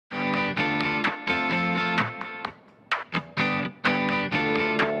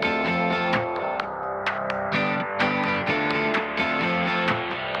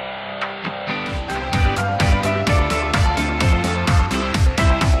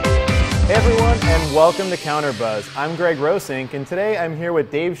Hey everyone, and welcome to Counterbuzz. I'm Greg Rosink, and today I'm here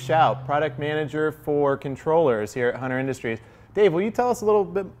with Dave Shoup, Product Manager for Controllers here at Hunter Industries. Dave, will you tell us a little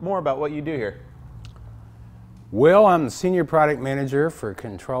bit more about what you do here? Well, I'm the Senior Product Manager for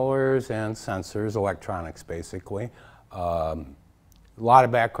Controllers and Sensors, electronics basically. A lot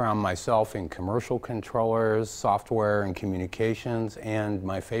of background myself in commercial controllers, software and communications, and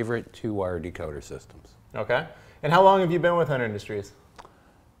my favorite, two-wire decoder systems. Okay. And how long have you been with Hunter Industries?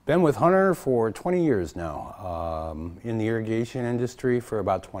 Been with Hunter for 20 years now, in the irrigation industry for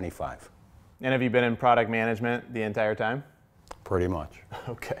about 25. And have you been in product management the entire time? Pretty much.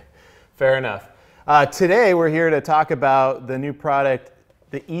 Okay, fair enough. Today we're here to talk about the new product,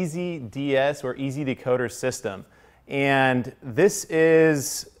 the EZDS or EZ Decoder System. And this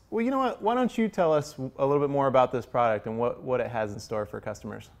is, well, you know what, why don't you tell us a little bit more about this product and what it has in store for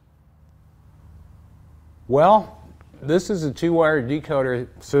customers? Well, this is a two-wire decoder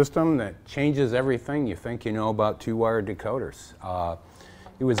system that changes everything you think you know about two-wire decoders.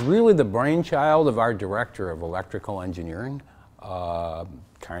 It was really the brainchild of our Director of Electrical Engineering.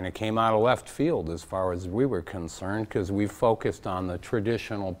 Kind of came out of left field as far as we were concerned because we focused on the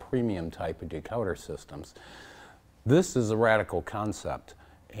traditional premium type of decoder systems. This is a radical concept,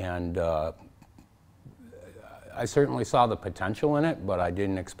 and I certainly saw the potential in it, but I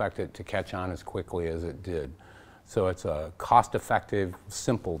didn't expect it to catch on as quickly as it did. So it's a cost-effective,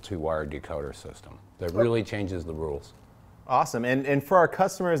 simple two-wire decoder system that really changes the rules. Awesome. And for our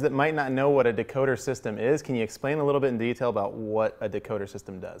customers that might not know what a decoder system is, can you explain a little bit in detail about what a decoder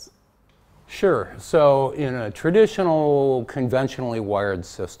system does? Sure. So in a traditional, conventionally wired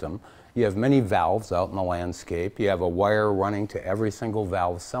system, you have many valves out in the landscape. You have a wire running to every single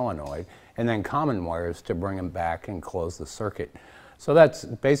valve solenoid, and then common wires to bring them back and close the circuit. So that's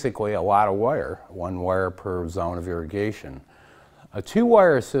basically a lot of wire, one wire per zone of irrigation. A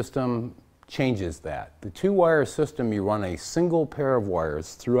two-wire system changes that. The two-wire system, you run a single pair of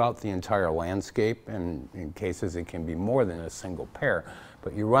wires throughout the entire landscape, and in cases it can be more than a single pair,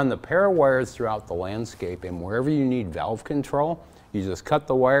 but you run the pair of wires throughout the landscape, and wherever you need valve control, you just cut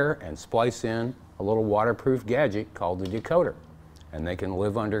the wire and splice in a little waterproof gadget called the decoder, and they can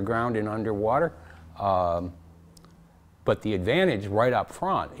live underground and underwater. But the advantage right up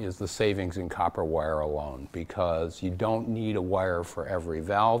front is the savings in copper wire alone, because you don't need a wire for every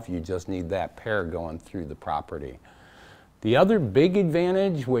valve, you just need that pair going through the property. The other big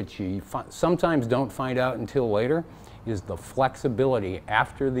advantage, which you sometimes don't find out until later, is the flexibility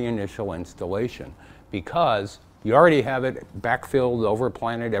after the initial installation, because you already have it backfilled,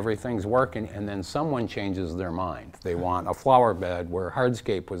 overplanted, everything's working, and then someone changes their mind. They want a flower bed where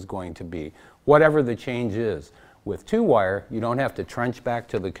hardscape was going to be, whatever the change is. With two-wire, you don't have to trench back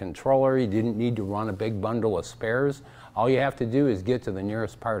to the controller. You didn't need to run a big bundle of spares. All you have to do is get to the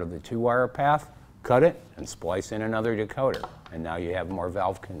nearest part of the two-wire path, cut it, and splice in another decoder. And now you have more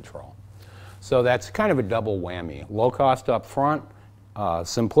valve control. So that's kind of a double whammy. Low cost up front,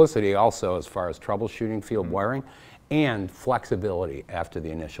 simplicity also as far as troubleshooting field wiring, and flexibility after the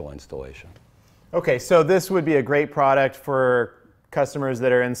initial installation. Okay, so this would be a great product for customers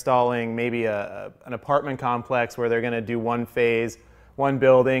that are installing maybe an apartment complex where they're going to do one phase, one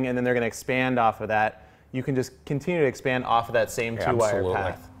building, and then they're going to expand off of that. You can just continue to expand off of that same two-wire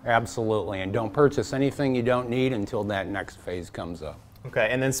path. Absolutely, and don't purchase anything you don't need until that next phase comes up. Okay,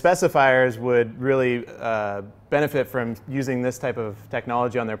 and then specifiers would really benefit from using this type of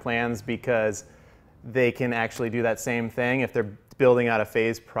technology on their plans because they can actually do that same thing if they're building out a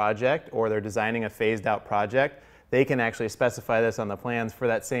phased project or they're designing a phased out project. They can actually specify this on the plans for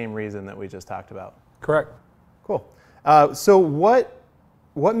that same reason that we just talked about. Correct. Cool. So what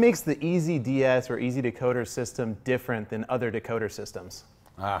makes the EZDS or EZ Decoder system different than other decoder systems?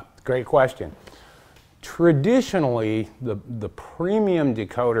 Great question. Traditionally, the premium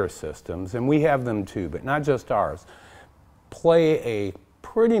decoder systems, and we have them too, but not just ours, play a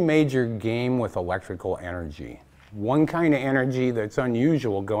pretty major game with electrical energy. One kind of energy that's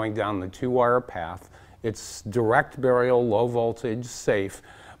unusual going down the two-wire path. It's direct burial, low voltage, safe,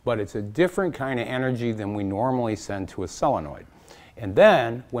 but it's a different kind of energy than we normally send to a solenoid. And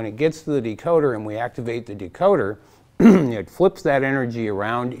then, when it gets to the decoder and we activate the decoder, it flips that energy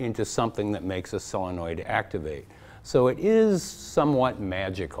around into something that makes a solenoid activate. So it is somewhat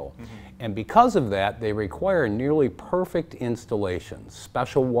magical. And because of that, they require nearly perfect installations.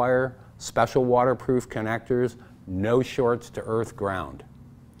 Special wire, special waterproof connectors, no shorts to earth ground.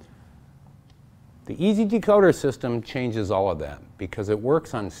 The EZ Decoder system changes all of that because it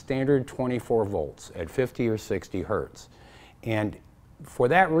works on standard 24 volts at 50 or 60 hertz. And for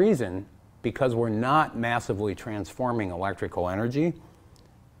that reason, because we're not massively transforming electrical energy,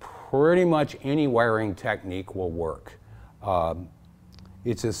 pretty much any wiring technique will work.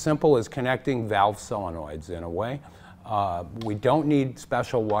 It's as simple as connecting valve solenoids in a way. We don't need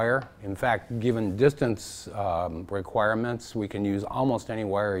special wire. In fact, given distance requirements, we can use almost any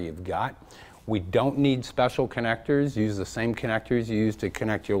wire you've got. We don't need special connectors. Use the same connectors you use to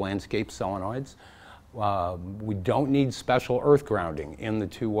connect your landscape solenoids. We don't need special earth grounding in the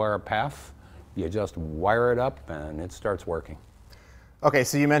 2-wire path. You just wire it up and it starts working. Okay,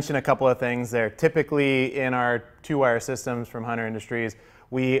 so you mentioned a couple of things there. Typically in our 2-wire systems from Hunter Industries,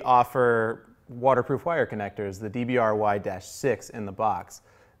 we offer waterproof wire connectors, the DBR-Y-6 in the box.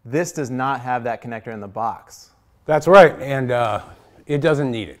 This does not have that connector in the box. That's right, and it doesn't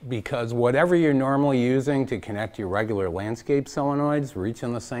need it because whatever you're normally using to connect your regular landscape solenoids, reach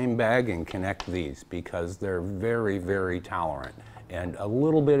in the same bag and connect these because they're very, very tolerant. And a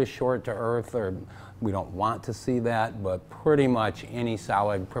little bit of short to earth, or we don't want to see that, but pretty much any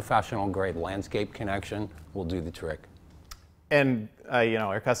solid professional grade landscape connection will do the trick. And you know,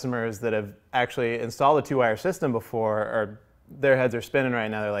 our customers that have actually installed a 2-wire system before, their heads are spinning right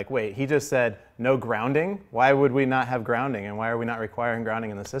now. They're like, wait, he just said no grounding? Why would we not have grounding? And why are we not requiring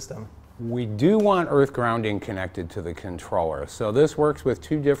grounding in the system? We do want earth grounding connected to the controller. So this works with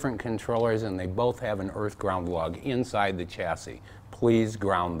 2 different controllers and they both have an earth ground lug inside the chassis. Please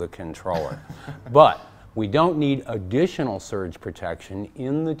ground the controller. But we don't need additional surge protection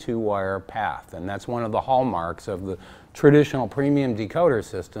in the 2-wire path. And that's one of the hallmarks of the traditional premium decoder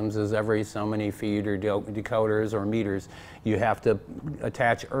systems is every so many feet or decoders or meters, you have to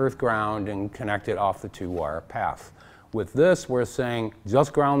attach earth ground and connect it off the 2-wire path. With this, we're saying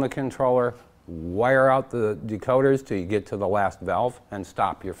just ground the controller, wire out the decoders till you get to the last valve, and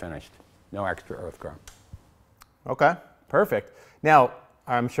stop, you're finished. No extra earth ground. Okay, perfect. Now,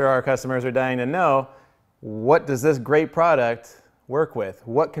 I'm sure our customers are dying to know, what does this great product work with?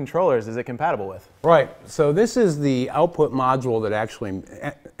 What controllers is it compatible with? Right, so this is the output module that actually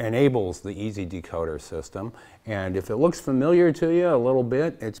enables the EZ Decoder system. And if it looks familiar to you a little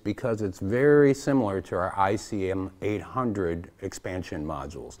bit, it's because it's very similar to our ICM 800 expansion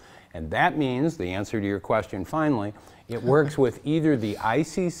modules. And that means, the answer to your question finally, it works with either the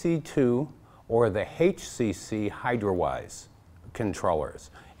ICC2 or the HCC Hydrawise controllers.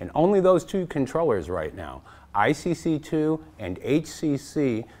 And only those 2 controllers right now, ICC2 and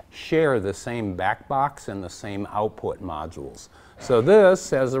HCC, share the same back box and the same output modules. So this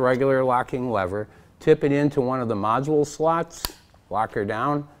has a regular locking lever, tip it into one of the module slots, lock her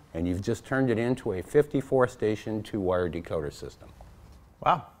down, and you've just turned it into a 54-station 2-wire decoder system.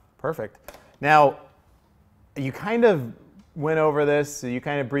 Wow, perfect. Now, you kind of went over this, so you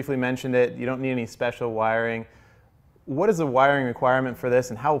kind of briefly mentioned it. You don't need any special wiring. What is the wiring requirement for this,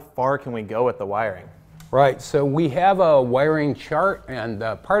 and how far can we go with the wiring? Right, so we have a wiring chart, and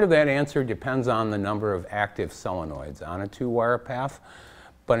part of that answer depends on the number of active solenoids on a 2-wire path.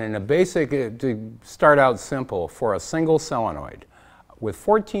 But in a basic, to start out simple, for a single solenoid, with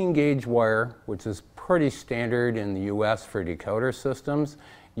 14 gauge wire, which is pretty standard in the US for decoder systems,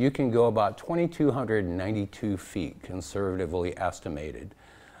 you can go about 2,292 feet, conservatively estimated.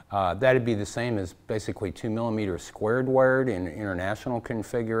 That'd be the same as basically 2 mm squared wired in international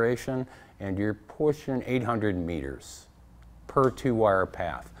configuration, and you're pushing 800 meters per 2-wire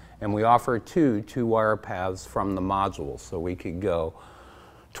path. And we offer 2 2-wire paths from the modules, so we could go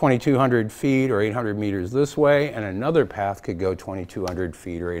 2,200 feet or 800 meters this way, and another path could go 2,200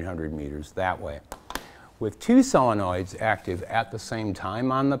 feet or 800 meters that way. With 2 solenoids active at the same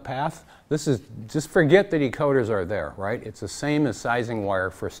time on the path, this is, just forget the decoders are there, right? It's the same as sizing wire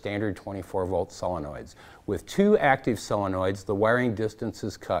for standard 24-volt solenoids. With 2 active solenoids, the wiring distance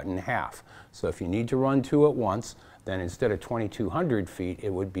is cut in half. So if you need to run 2 at once, then instead of 2,200 feet, it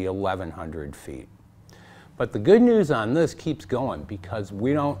would be 1,100 feet. But the good news on this keeps going because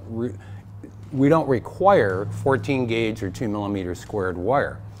we don't require 14 gauge or 2 mm squared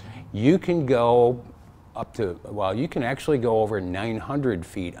wire. You can go up to, well, you can actually go over 900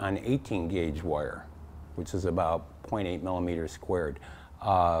 feet on 18 gauge wire, which is about 0.8 millimeters squared.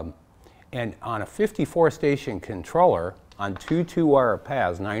 And on a 54-station controller, on 2 2-wire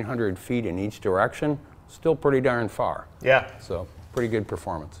paths, 900 feet in each direction, still pretty darn far. Yeah. So pretty good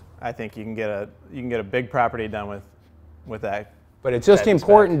performance. I think you can get a big property done with that. But it's just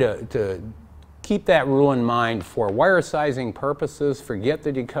important to keep that rule in mind for wire sizing purposes. Forget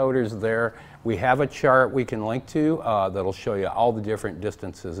the decoders there. We have a chart we can link to that'll show you all the different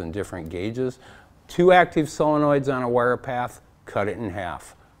distances and different gauges. 2 active solenoids on a wire path, cut it in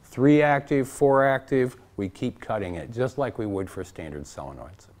half. 3 active, 4 active, we keep cutting it just like we would for standard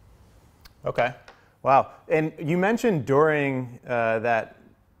solenoids. Okay. Wow. And you mentioned during that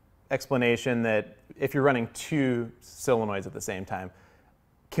explanation that if you're running 2 solenoids at the same time,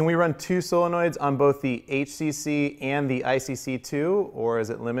 can we run 2 solenoids on both the HCC and the ICC2, or is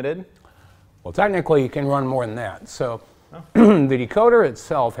it limited? Well, technically you can run more than that. So the decoder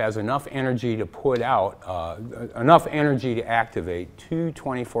itself has enough energy to put out, enough energy to activate 2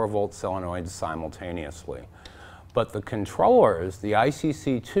 24-volt solenoids simultaneously. But the controllers, the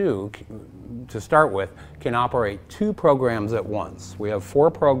ICC2, to start with, can operate 2 programs at once. We have 4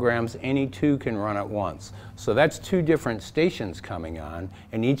 programs, any 2 can run at once. So that's 2 different stations coming on,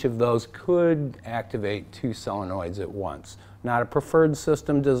 and each of those could activate 2 solenoids at once. Not a preferred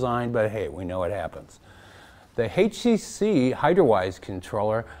system design, but hey, we know it happens. The HCC HydroWise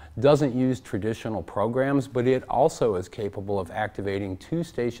controller doesn't use traditional programs, but it also is capable of activating 2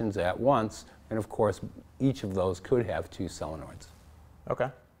 stations at once, and of course, each of those could have 2 solenoids. Okay,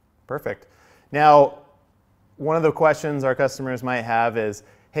 perfect. Now, one of the questions our customers might have is,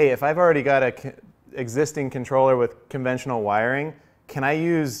 hey, if I've already got an existing controller with conventional wiring, can I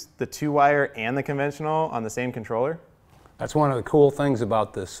use the 2-wire and the conventional on the same controller? That's one of the cool things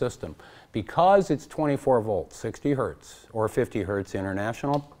about this system. Because it's 24 volts, 60 hertz, or 50 hertz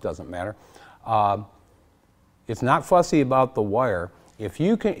international, doesn't matter. It's not fussy about the wire. If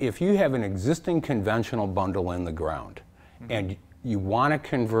you have an existing conventional bundle in the ground and you want to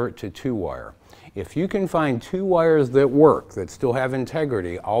convert to 2-wire, if you can find 2 wires that work, that still have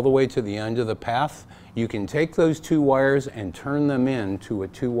integrity all the way to the end of the path, you can take those 2 wires and turn them into a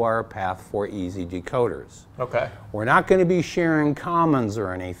 2-wire path for EZ Decoders. Okay. We're not going to be sharing commons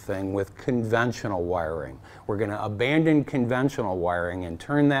or anything with conventional wiring. We're going to abandon conventional wiring and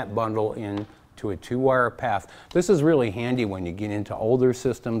turn that bundle into a 2-wire path. This is really handy when you get into older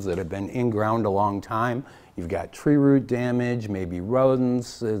systems that have been in ground a long time. You've got tree root damage, maybe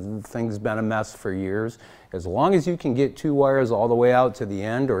rodents, things been a mess for years. As long as you can get 2 wires all the way out to the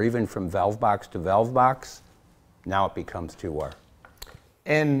end, or even from valve box to valve box, now it becomes 2-wire.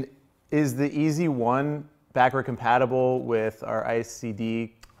 And is the EZ1 backward compatible with our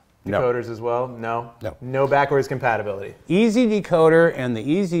ICD decoders as well? No? No. No backwards compatibility. EZ Decoder and the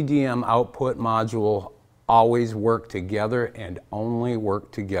EZDM output module always work together and only work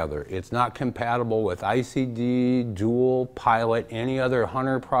together. It's not compatible with ICD, Dual, Pilot, any other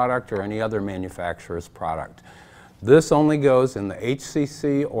Hunter product or any other manufacturer's product. This only goes in the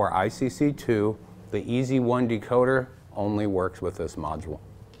HCC or ICC2. The EZ1 decoder only works with this module.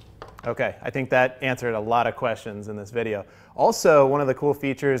 Okay, I think that answered a lot of questions in this video. Also, one of the cool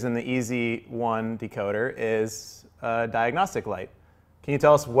features in the EZ1 decoder is a diagnostic light. Can you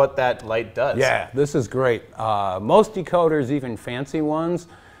tell us what that light does? Yeah, this is great. Most decoders, even fancy ones,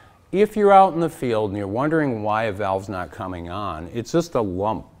 if you're out in the field and you're wondering why a valve's not coming on, it's just a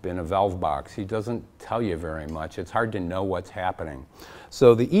lump in a valve box. He doesn't tell you very much. It's hard to know what's happening.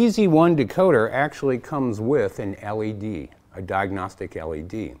 So the EZ1 decoder actually comes with an LED, a diagnostic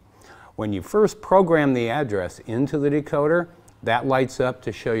LED. When you first program the address into the decoder, that lights up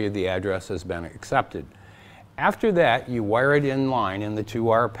to show you the address has been accepted. After that, you wire it in line in the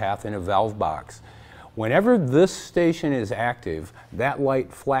 2-wire path in a valve box. Whenever this station is active, that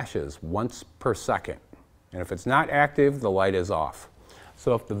light flashes once per second. And if it's not active, the light is off.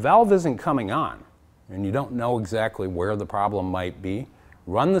 So if the valve isn't coming on, and you don't know exactly where the problem might be,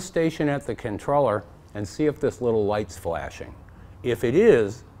 run the station at the controller and see if this little light's flashing. If it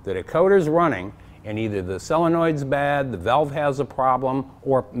is, the decoder's running, and either the solenoid's bad, the valve has a problem,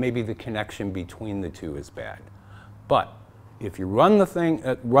 or maybe the connection between the 2 is bad. But if you run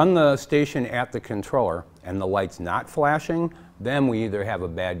the station at the controller and the light's not flashing, then we either have a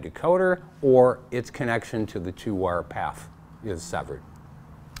bad decoder or its connection to the 2-wire path is severed.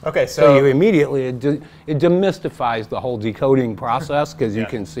 Okay, so you immediately, it demystifies the whole decoding process because you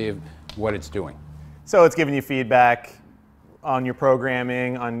can see what it's doing. So it's giving you feedback on your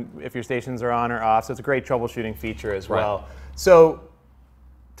programming, on if your stations are on or off. So it's a great troubleshooting feature as well. Right. So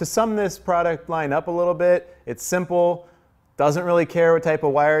to sum this product line up a little bit, it's simple, doesn't really care what type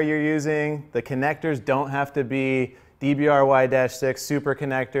of wire you're using. The connectors don't have to be DBRY-6 super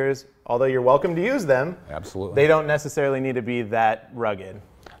connectors, although you're welcome to use them. Absolutely. They don't necessarily need to be that rugged.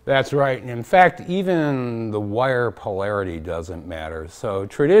 That's right. And in fact, even the wire polarity doesn't matter. So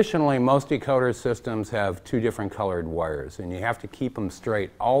traditionally, most decoder systems have 2 different colored wires, and you have to keep them straight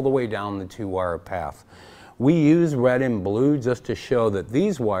all the way down the 2-wire path. We use red and blue just to show that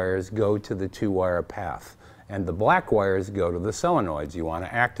these wires go to the 2-wire path, and the black wires go to the solenoids you want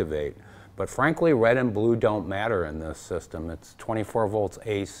to activate. But frankly, red and blue don't matter in this system. It's 24 volts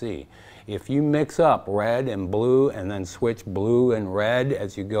AC. If you mix up red and blue and then switch blue and red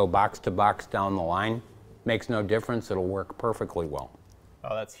as you go box to box down the line, makes no difference. It'll work perfectly well.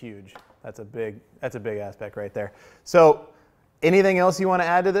 Oh, that's huge. That's a big aspect right there. So anything else you want to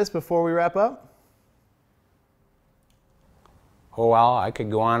add to this before we wrap up? Oh, well, I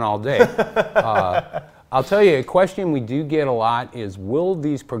could go on all day. I'll tell you, a question we do get a lot is, will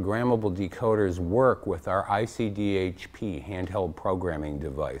these programmable decoders work with our ICDHP handheld programming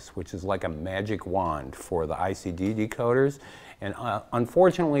device, which is like a magic wand for the ICD decoders? And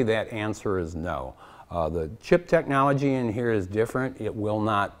unfortunately, that answer is no. The chip technology in here is different. It will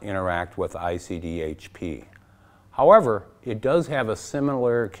not interact with ICDHP. However, it does have a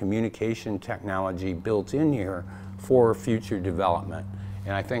similar communication technology built in here for future development.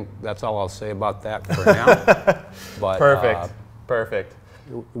 And I think that's all I'll say about that for now. But, perfect, perfect.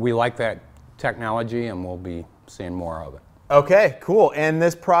 We like that technology, and we'll be seeing more of it. Okay, cool. And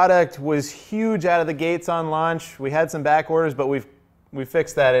this product was huge out of the gates on launch. We had some back orders, but we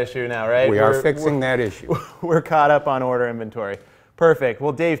fixed that issue now, right? We are fixing that issue. We're caught up on order inventory. Perfect.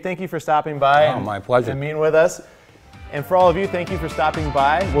 Well, Dave, thank you for stopping by. Oh, my pleasure. And meeting with us. And for all of you, thank you for stopping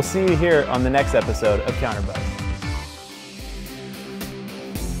by. We'll see you here on the next episode of Counterbuzz.